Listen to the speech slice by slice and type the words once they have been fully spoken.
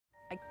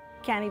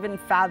Can't even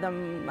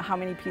fathom how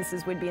many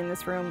pieces would be in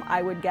this room.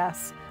 I would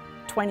guess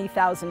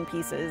 20,000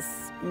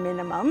 pieces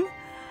minimum.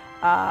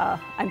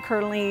 I'm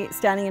currently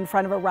standing in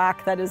front of a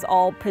rack that is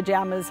all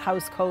pajamas,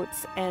 house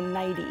coats, and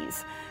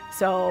nighties.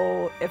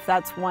 So if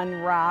that's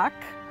one rack,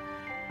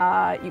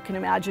 you can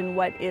imagine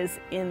what is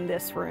in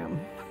this room.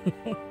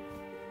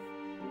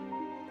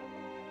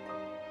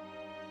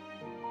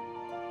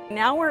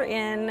 Now we're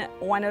in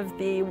one of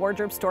the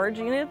wardrobe storage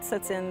units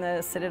that's in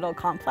the Citadel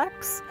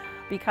complex,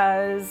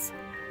 because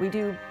we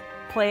do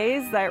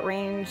plays that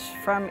range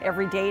from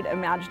every date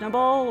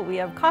imaginable. We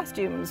have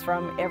costumes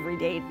from every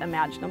date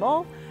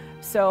imaginable.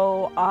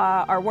 So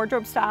our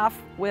wardrobe staff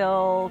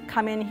will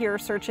come in here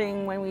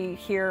searching when we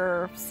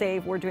hear, say,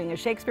 we're doing a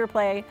Shakespeare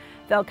play.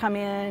 They'll come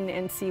in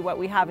and see what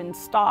we have in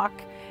stock,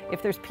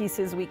 if there's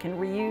pieces we can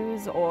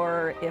reuse,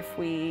 or if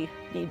we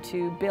need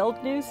to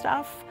build new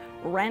stuff,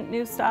 rent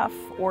new stuff,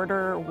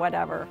 order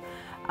whatever.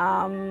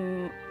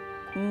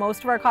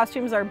 Most of our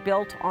costumes are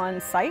built on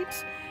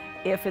site.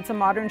 If it's a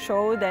modern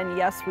show, then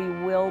yes, we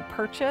will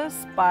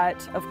purchase,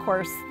 but of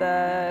course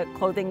the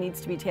clothing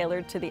needs to be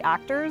tailored to the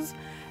actors.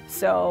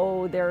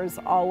 So there's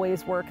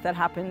always work that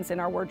happens in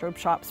our wardrobe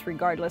shops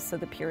regardless of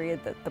the period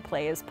that the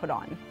play is put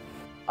on.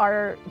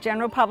 Our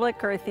general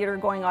public or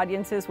theater-going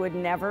audiences would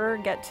never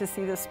get to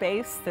see the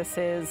space. This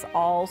is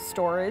all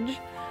storage.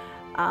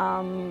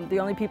 The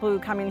only people who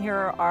come in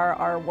here are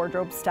our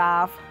wardrobe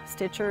staff,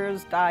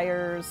 stitchers,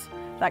 dyers,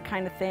 that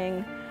kind of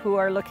thing, who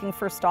are looking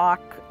for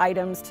stock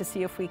items to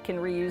see if we can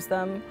reuse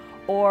them.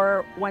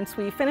 Or once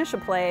we finish a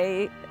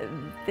play,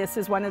 this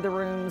is one of the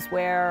rooms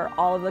where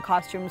all of the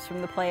costumes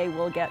from the play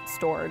will get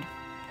stored.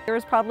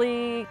 There's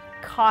probably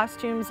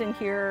costumes in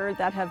here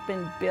that have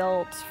been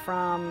built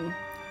from,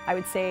 I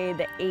would say,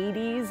 the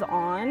 80s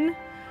on.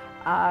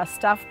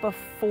 Stuff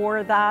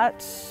before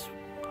that,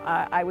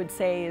 I would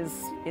say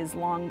is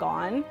long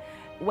gone.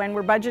 When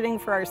we're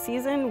budgeting for our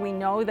season, we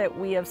know that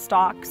we have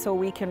stock so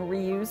we can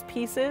reuse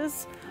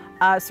pieces.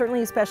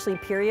 Certainly, especially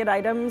period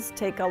items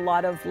take a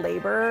lot of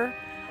labor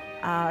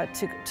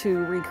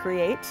to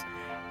recreate.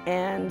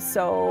 And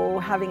so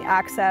having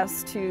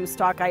access to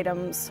stock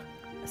items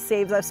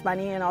saves us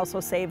money and also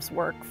saves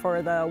work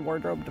for the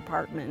wardrobe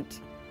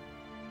department.